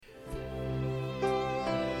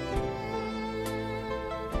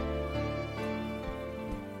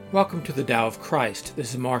Welcome to the Tao of Christ.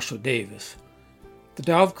 This is Marshall Davis. The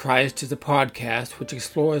Tao of Christ is a podcast which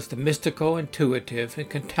explores the mystical, intuitive, and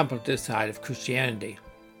contemplative side of Christianity.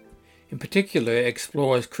 In particular, it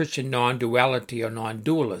explores Christian non-duality or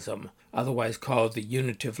non-dualism, otherwise called the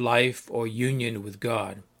unity of life or union with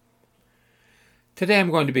God. Today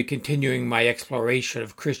I'm going to be continuing my exploration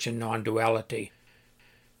of Christian non-duality.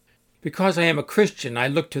 Because I am a Christian, I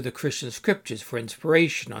look to the Christian scriptures for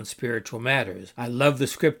inspiration on spiritual matters. I love the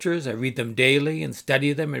scriptures, I read them daily and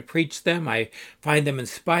study them and preach them. I find them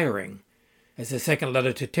inspiring. As the second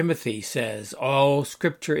letter to Timothy says, all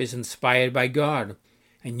scripture is inspired by God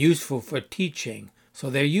and useful for teaching, so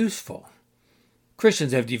they're useful.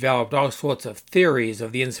 Christians have developed all sorts of theories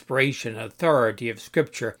of the inspiration and authority of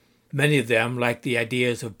scripture. Many of them, like the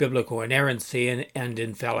ideas of biblical inerrancy and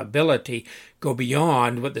infallibility, go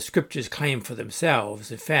beyond what the scriptures claim for themselves.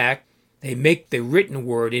 In fact, they make the written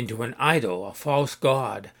word into an idol, a false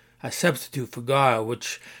god, a substitute for God,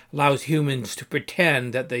 which allows humans to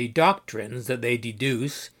pretend that the doctrines that they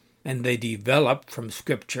deduce and they develop from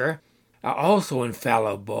scripture are also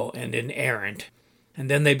infallible and inerrant. And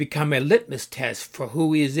then they become a litmus test for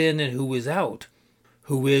who is in and who is out,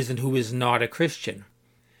 who is and who is not a Christian.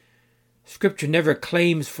 Scripture never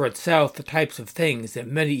claims for itself the types of things that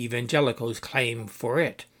many evangelicals claim for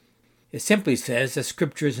it. It simply says that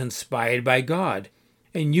Scripture is inspired by God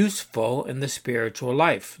and useful in the spiritual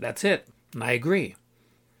life. That's it, and I agree.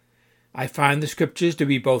 I find the Scriptures to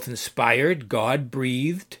be both inspired,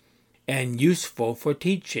 God-breathed, and useful for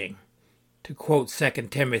teaching. To quote 2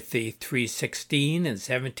 Timothy 3:16 and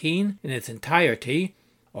 17 in its entirety,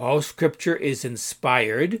 all Scripture is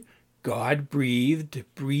inspired, God-breathed,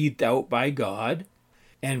 breathed out by God,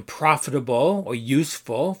 and profitable or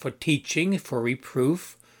useful for teaching, for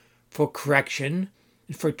reproof, for correction,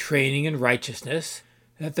 and for training in righteousness,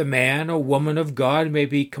 that the man or woman of God may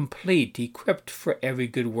be complete, equipped for every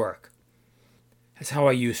good work. That's how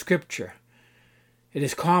I use Scripture. It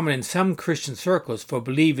is common in some Christian circles for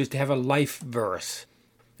believers to have a life verse,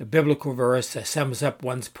 a biblical verse that sums up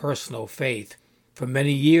one's personal faith. For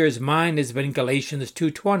many years mine has been Galatians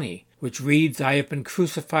 2:20, which reads, I have been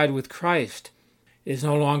crucified with Christ. It is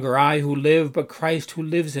no longer I who live, but Christ who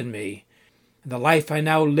lives in me. And the life I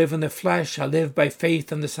now live in the flesh, I live by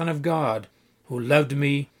faith in the Son of God, who loved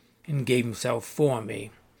me and gave himself for me.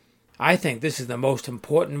 I think this is the most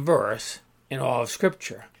important verse in all of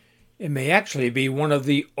Scripture. It may actually be one of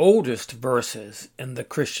the oldest verses in the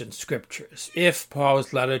Christian scriptures, if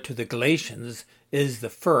Paul's letter to the Galatians is the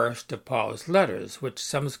first of Paul's letters, which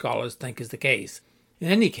some scholars think is the case. In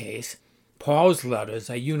any case, Paul's letters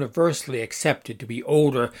are universally accepted to be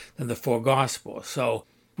older than the four Gospels, so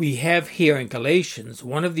we have here in Galatians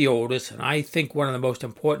one of the oldest and I think one of the most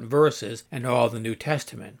important verses in all the New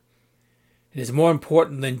Testament. It is more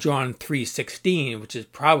important than John 3:16, which is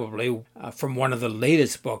probably from one of the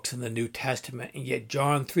latest books in the New Testament, and yet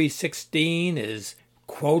John 3:16 is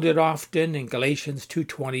quoted often and Galatians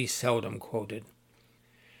 2:20 seldom quoted.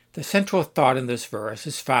 The central thought in this verse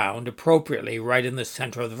is found appropriately right in the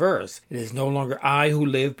center of the verse. It is no longer I who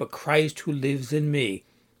live, but Christ who lives in me.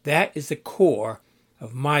 That is the core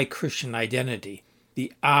of my Christian identity.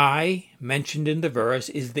 The I mentioned in the verse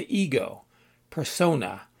is the ego,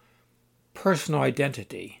 persona, personal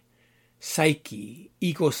identity, psyche,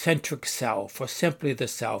 egocentric self, or simply the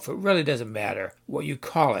self. It really doesn't matter what you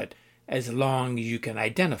call it as long as you can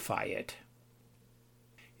identify it.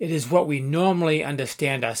 It is what we normally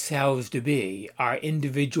understand ourselves to be, our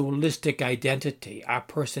individualistic identity, our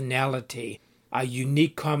personality, our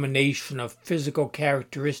unique combination of physical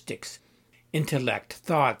characteristics, intellect,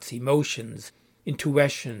 thoughts, emotions,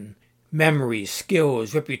 intuition, memories,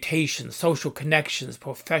 skills, reputation, social connections,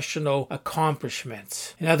 professional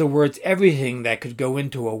accomplishments. In other words, everything that could go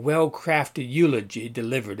into a well-crafted eulogy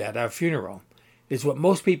delivered at our funeral is what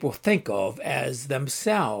most people think of as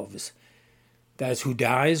themselves. That is who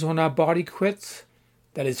dies when our body quits.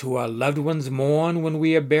 That is who our loved ones mourn when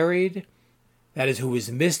we are buried. That is who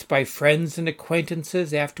is missed by friends and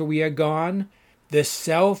acquaintances after we are gone. This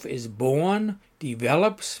self is born,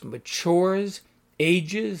 develops, matures,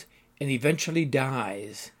 ages, and eventually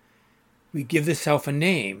dies. We give the self a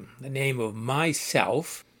name. The name of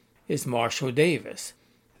myself is Marshall Davis.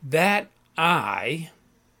 That I,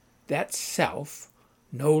 that self,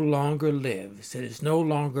 no longer lives. It is no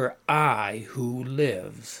longer I who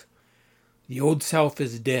lives. The old self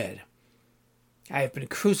is dead. I have been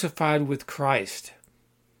crucified with Christ,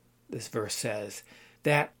 this verse says.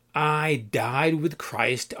 That I died with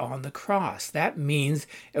Christ on the cross. That means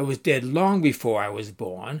it was dead long before I was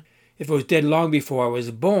born. If it was dead long before I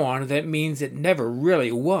was born, that means it never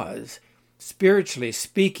really was. Spiritually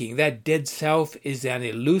speaking, that dead self is an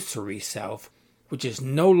illusory self, which is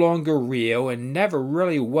no longer real and never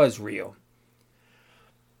really was real.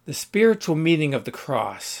 The spiritual meaning of the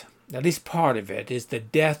cross, at least part of it, is the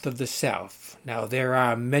death of the self. Now, there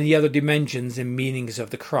are many other dimensions and meanings of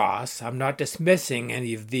the cross. I'm not dismissing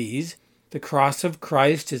any of these. The cross of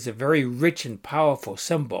Christ is a very rich and powerful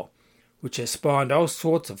symbol, which has spawned all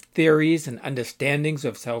sorts of theories and understandings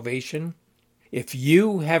of salvation. If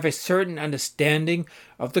you have a certain understanding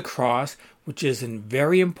of the cross, which is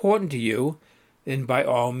very important to you, then by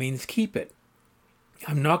all means keep it.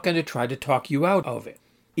 I'm not going to try to talk you out of it,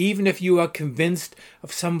 even if you are convinced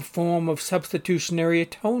of some form of substitutionary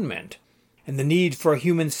atonement and the need for a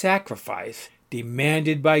human sacrifice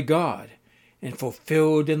demanded by God and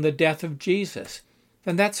fulfilled in the death of Jesus,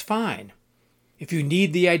 then that's fine. If you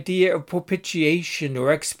need the idea of propitiation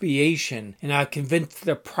or expiation and are convinced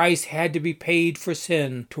that a price had to be paid for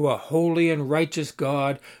sin to a holy and righteous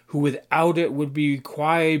God who without it would be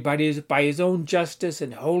required by his own justice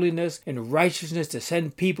and holiness and righteousness to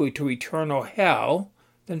send people to eternal hell,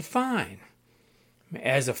 then fine.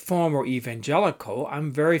 As a former evangelical,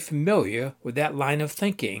 I'm very familiar with that line of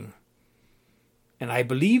thinking, and I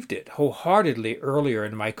believed it wholeheartedly earlier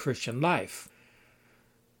in my Christian life.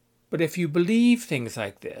 But if you believe things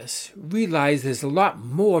like this, realize there's a lot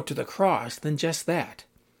more to the cross than just that.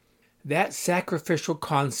 That sacrificial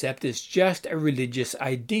concept is just a religious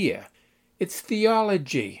idea. It's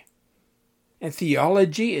theology. And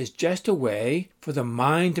theology is just a way for the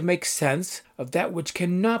mind to make sense of that which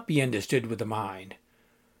cannot be understood with the mind.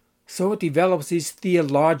 So it develops these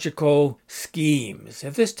theological schemes.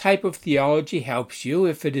 If this type of theology helps you,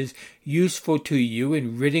 if it is useful to you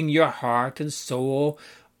in ridding your heart and soul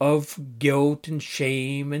of guilt and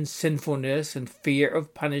shame and sinfulness and fear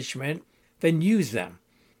of punishment, then use them.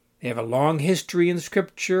 They have a long history in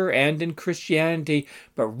Scripture and in Christianity,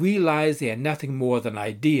 but realize they are nothing more than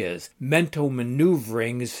ideas, mental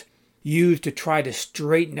maneuverings used to try to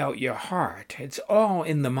straighten out your heart. It's all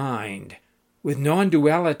in the mind. With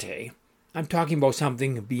non-duality, I'm talking about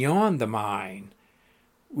something beyond the mind,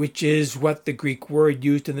 which is what the Greek word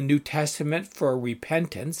used in the New Testament for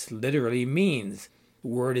repentance literally means. The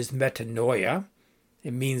word is metanoia.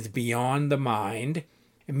 It means beyond the mind.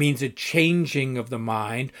 It means a changing of the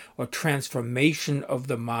mind or transformation of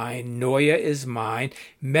the mind. Noia is mind.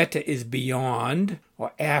 Meta is beyond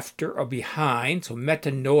or after or behind. So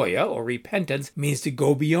metanoia or repentance means to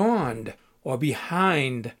go beyond or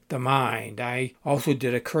behind the mind. I also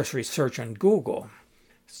did a cursory search on Google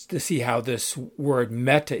to see how this word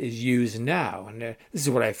meta is used now. And this is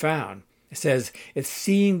what I found. It says it's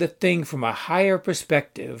seeing the thing from a higher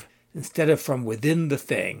perspective instead of from within the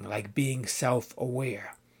thing, like being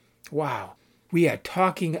self-aware. Wow, we are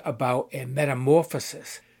talking about a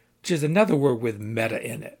metamorphosis, which is another word with meta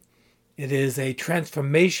in it. It is a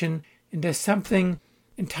transformation into something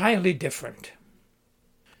entirely different.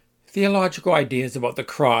 Theological ideas about the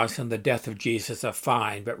cross and the death of Jesus are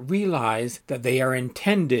fine, but realize that they are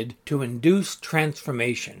intended to induce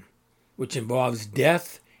transformation, which involves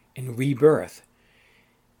death and rebirth.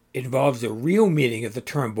 It involves the real meaning of the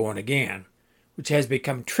term born again, which has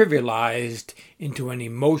become trivialized into an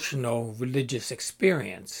emotional religious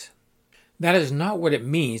experience. That is not what it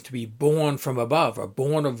means to be born from above, or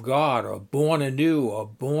born of God, or born anew, or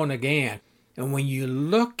born again. And when you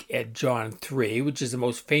look at John 3, which is the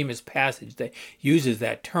most famous passage that uses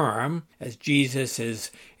that term, as Jesus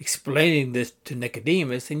is explaining this to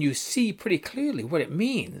Nicodemus, then you see pretty clearly what it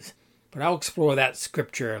means. But I'll explore that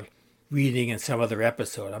scripture reading in some other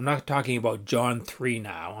episode. I'm not talking about John 3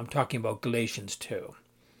 now. I'm talking about Galatians 2.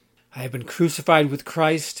 I have been crucified with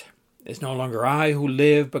Christ. It is no longer I who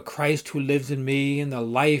live, but Christ who lives in me. In the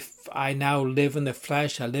life I now live in the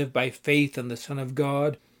flesh, I live by faith in the Son of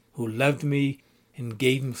God, who loved me and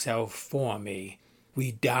gave himself for me.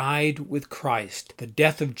 We died with Christ. The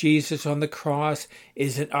death of Jesus on the cross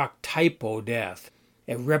is an archetypal death.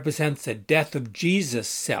 It represents the death of Jesus'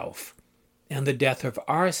 self and the death of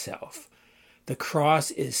our self. The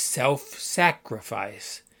cross is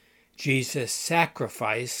self-sacrifice. Jesus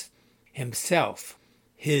sacrificed himself,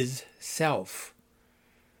 his self.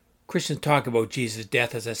 Christians talk about Jesus'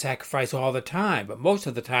 death as a sacrifice all the time, but most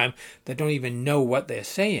of the time they don't even know what they're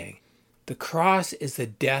saying. The cross is the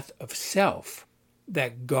death of self,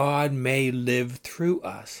 that God may live through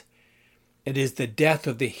us. It is the death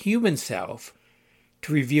of the human self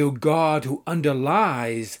to reveal God who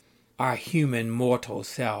underlies our human mortal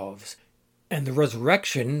selves. And the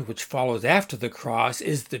resurrection, which follows after the cross,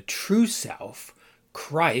 is the true self,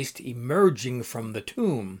 Christ emerging from the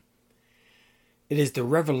tomb. It is the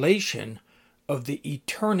revelation of the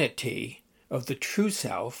eternity of the true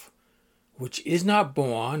self, which is not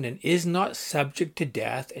born and is not subject to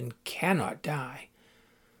death and cannot die.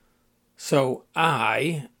 So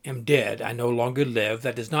I am dead, I no longer live.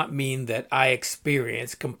 That does not mean that I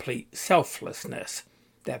experience complete selflessness.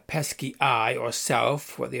 That pesky I or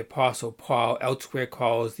self, what the Apostle Paul elsewhere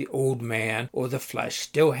calls the old man or the flesh,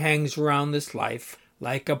 still hangs around this life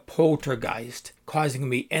like a poltergeist, causing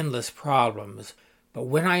me endless problems. But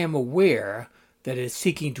when I am aware that it is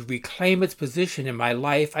seeking to reclaim its position in my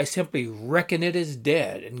life, I simply reckon it as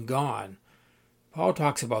dead and gone. Paul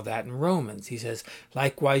talks about that in Romans. He says,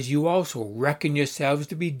 "Likewise you also reckon yourselves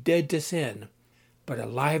to be dead to sin, but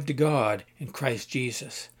alive to God in Christ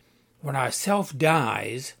Jesus." When our self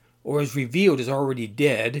dies, or is revealed as already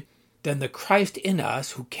dead, then the Christ in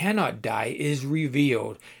us who cannot die is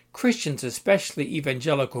revealed. Christians, especially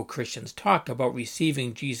evangelical Christians, talk about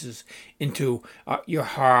receiving Jesus into your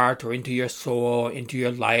heart or into your soul, into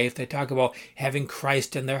your life. They talk about having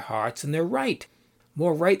Christ in their hearts, and they're right.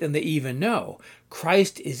 More right than they even know.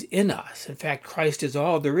 Christ is in us. In fact, Christ is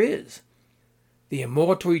all there is. The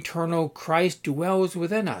immortal, eternal Christ dwells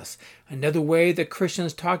within us. Another way that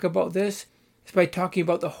Christians talk about this is by talking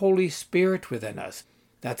about the Holy Spirit within us.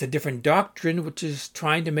 That's a different doctrine which is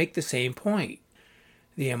trying to make the same point.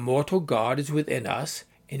 The immortal God is within us,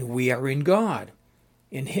 and we are in God.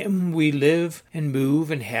 In him we live and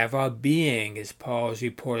move and have our being, as Paul is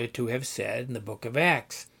reported to have said in the book of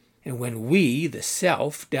Acts. And when we, the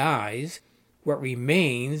self, dies, what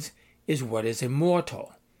remains is what is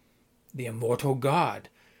immortal, the immortal God.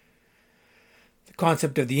 The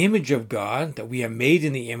concept of the image of God, that we are made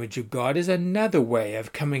in the image of God, is another way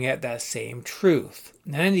of coming at that same truth.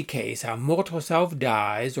 In any case, our mortal self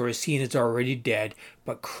dies or is seen as already dead,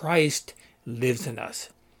 but Christ lives in us.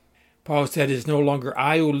 Paul said, "It is no longer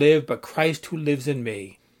I who live, but Christ who lives in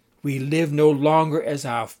me." We live no longer as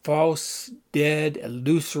our false, dead,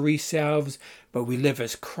 illusory selves, but we live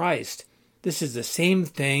as Christ. This is the same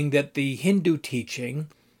thing that the Hindu teaching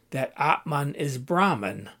that Atman is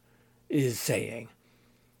Brahman is saying.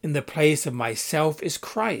 In the place of myself is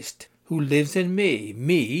Christ, who lives in me.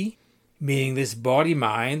 Me, meaning this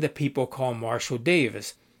body-mind that people call Marshall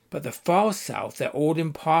Davis. But the false self, that old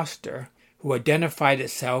impostor, who identified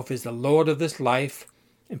itself as the Lord of this life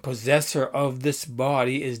and possessor of this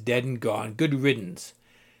body, is dead and gone. Good riddance.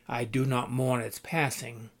 I do not mourn its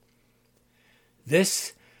passing.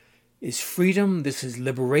 This is freedom, this is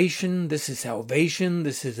liberation, this is salvation,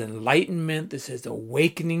 this is enlightenment, this is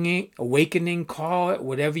awakening, call it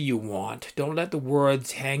whatever you want. Don't let the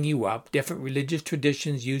words hang you up. Different religious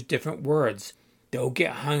traditions use different words. Don't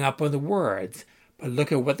get hung up on the words, but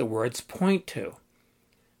look at what the words point to.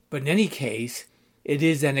 But in any case, it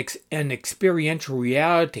is an experiential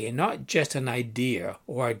reality and not just an idea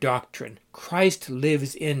or a doctrine. Christ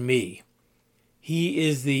lives in me. He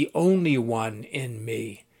is the only one in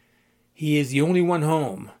me. He is the only one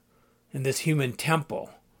home in this human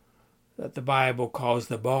temple that the Bible calls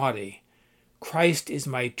the body. Christ is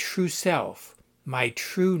my true self, my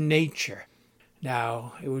true nature.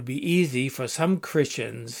 Now, it would be easy for some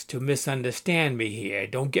Christians to misunderstand me here.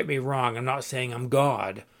 Don't get me wrong, I'm not saying I'm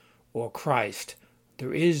God or Christ.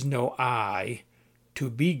 There is no I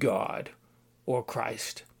to be God or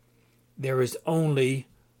Christ. There is only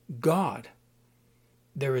God.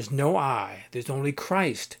 There is no I. There's only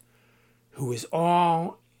Christ, who is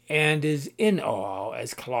all and is in all,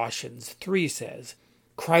 as Colossians 3 says.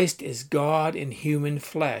 Christ is God in human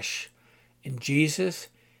flesh, in Jesus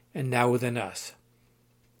and now within us.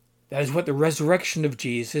 That is what the resurrection of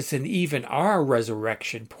Jesus and even our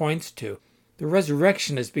resurrection points to. The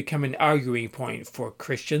resurrection has become an arguing point for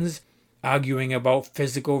Christians, arguing about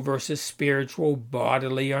physical versus spiritual,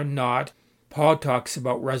 bodily or not. Paul talks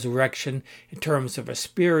about resurrection in terms of a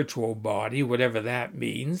spiritual body, whatever that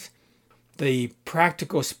means. The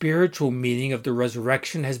practical spiritual meaning of the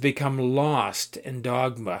resurrection has become lost in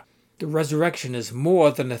dogma. The resurrection is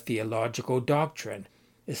more than a theological doctrine.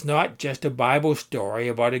 It's not just a Bible story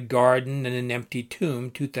about a garden and an empty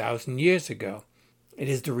tomb 2,000 years ago. It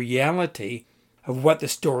is the reality of what the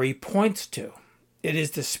story points to. It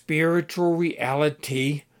is the spiritual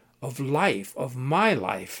reality of life, of my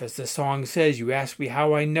life. As the song says, you ask me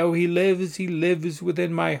how I know he lives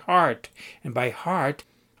within my heart. And by heart,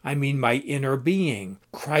 I mean my inner being.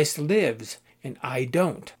 Christ lives, and I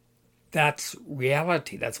don't. That's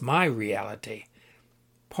reality. That's my reality.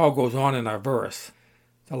 Paul goes on in our verse.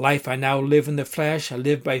 The life I now live in the flesh, I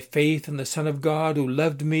live by faith in the Son of God who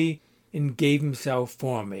loved me and gave himself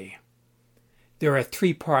for me. There are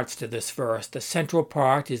three parts to this verse. The central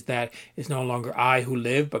part is that it's no longer I who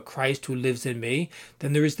live, but Christ who lives in me.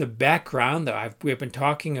 Then there is the background that we've been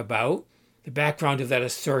talking about. The background of that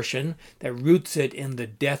assertion that roots it in the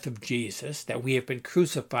death of Jesus, that we have been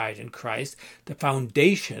crucified in Christ, the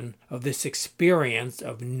foundation of this experience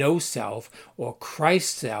of no self or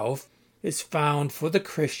Christ's self is found for the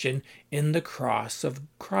Christian in the cross of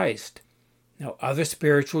Christ. Now, other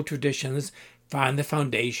spiritual traditions find the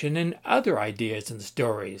foundation in other ideas and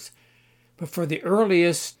stories. But for the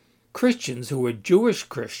earliest Christians who were Jewish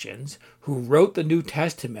Christians who wrote the New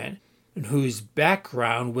Testament, and whose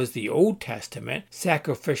background was the Old Testament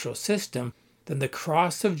sacrificial system, then the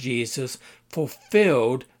cross of Jesus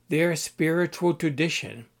fulfilled their spiritual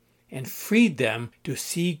tradition and freed them to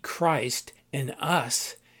see Christ in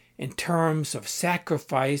us in terms of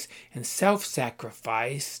sacrifice and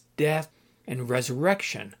self-sacrifice, death and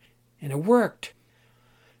resurrection. And it worked.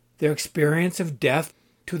 Their experience of death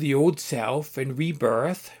to the old self and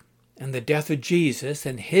rebirth, and the death of Jesus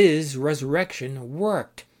and his resurrection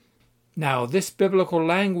worked. Now, this biblical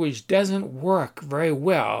language doesn't work very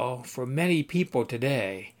well for many people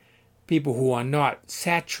today, people who are not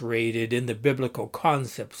saturated in the biblical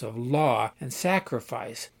concepts of law and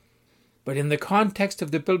sacrifice. But in the context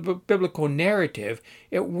of the biblical narrative,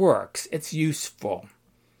 it works. It's useful.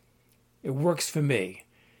 It works for me.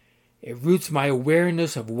 It roots my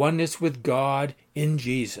awareness of oneness with God in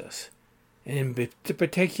Jesus, and in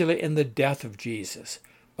particular in the death of Jesus,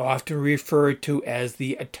 often referred to as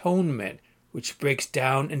the atonement, which breaks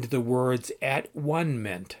down into the words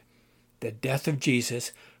at-one-ment. The death of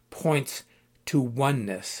Jesus points to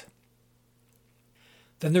oneness.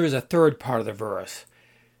 Then there is a third part of the verse,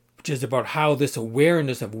 which is about how this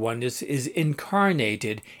awareness of oneness is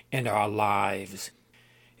incarnated in our lives.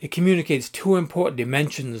 It communicates two important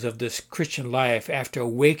dimensions of this Christian life after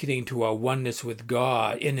awakening to our oneness with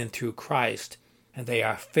God in and through Christ, and they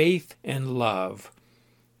are faith and love.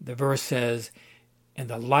 The verse says, "In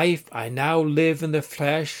the life I now live in the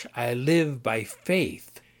flesh, I live by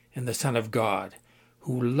faith in the Son of God,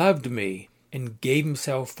 who loved me and gave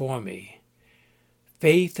himself for me."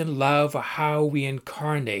 Faith and love are how we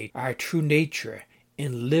incarnate our true nature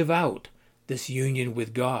and live out this union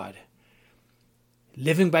with God.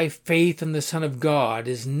 Living by faith in the Son of God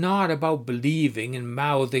is not about believing and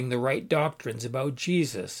mouthing the right doctrines about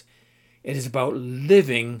Jesus. It is about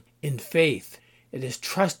living in faith. It is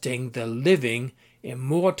trusting the living,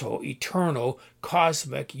 immortal, eternal,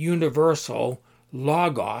 cosmic, universal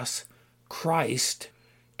Logos, Christ,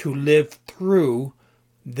 to live through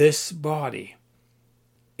this body.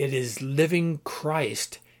 It is living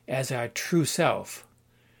Christ as our true self.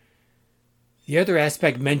 The other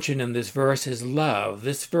aspect mentioned in this verse is love.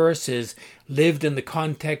 This verse is lived in the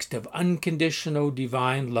context of unconditional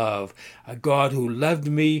divine love, a God who loved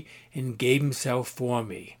me and gave himself for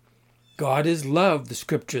me. God is love, the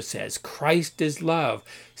scripture says. Christ is love.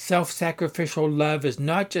 Self-sacrificial love is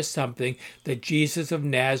not just something that Jesus of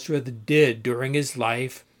Nazareth did during his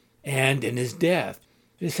life and in his death.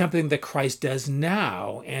 It is something that Christ does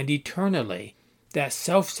now and eternally. That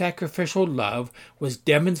self-sacrificial love was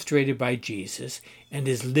demonstrated by Jesus and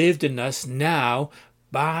is lived in us now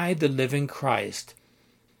by the living Christ.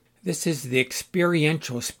 This is the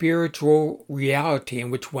experiential spiritual reality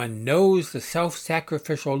in which one knows the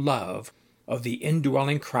self-sacrificial love of the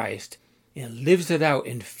indwelling Christ and lives it out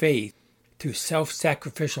in faith through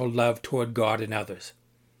self-sacrificial love toward God and others.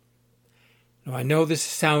 Now, I know this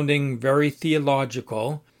is sounding very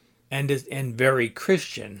theological and very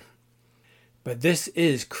Christian, but this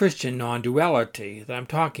is Christian non-duality that I'm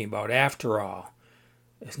talking about after all.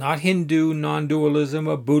 It's not Hindu non-dualism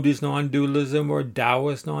or Buddhist non-dualism or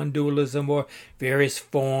Taoist non-dualism or various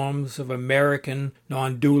forms of American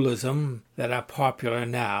non-dualism that are popular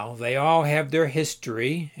now. They all have their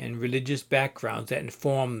history and religious backgrounds that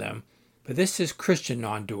inform them, but this is Christian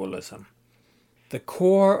non-dualism. The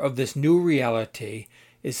core of this new reality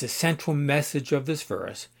is the central message of this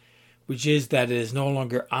verse, which is that it is no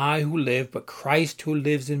longer I who live, but Christ who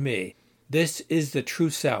lives in me. This is the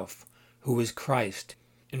true self, who is Christ.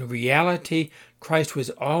 In reality, Christ was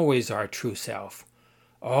always our true self.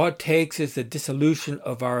 All it takes is the dissolution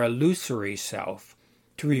of our illusory self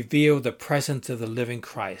to reveal the presence of the living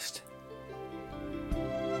Christ.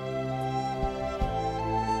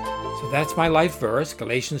 So that's my life verse,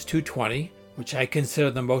 Galatians 2:20, which I consider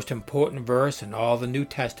the most important verse in all the New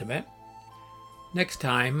Testament. Next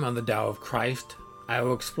time on the Tao of Christ, I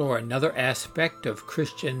will explore another aspect of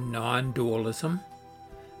Christian non-dualism.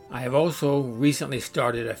 I have also recently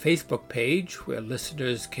started a Facebook page where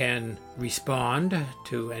listeners can respond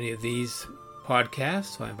to any of these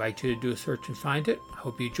podcasts, so I invite you to do a search and find it. I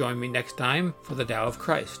hope you join me next time for the Tao of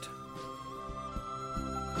Christ.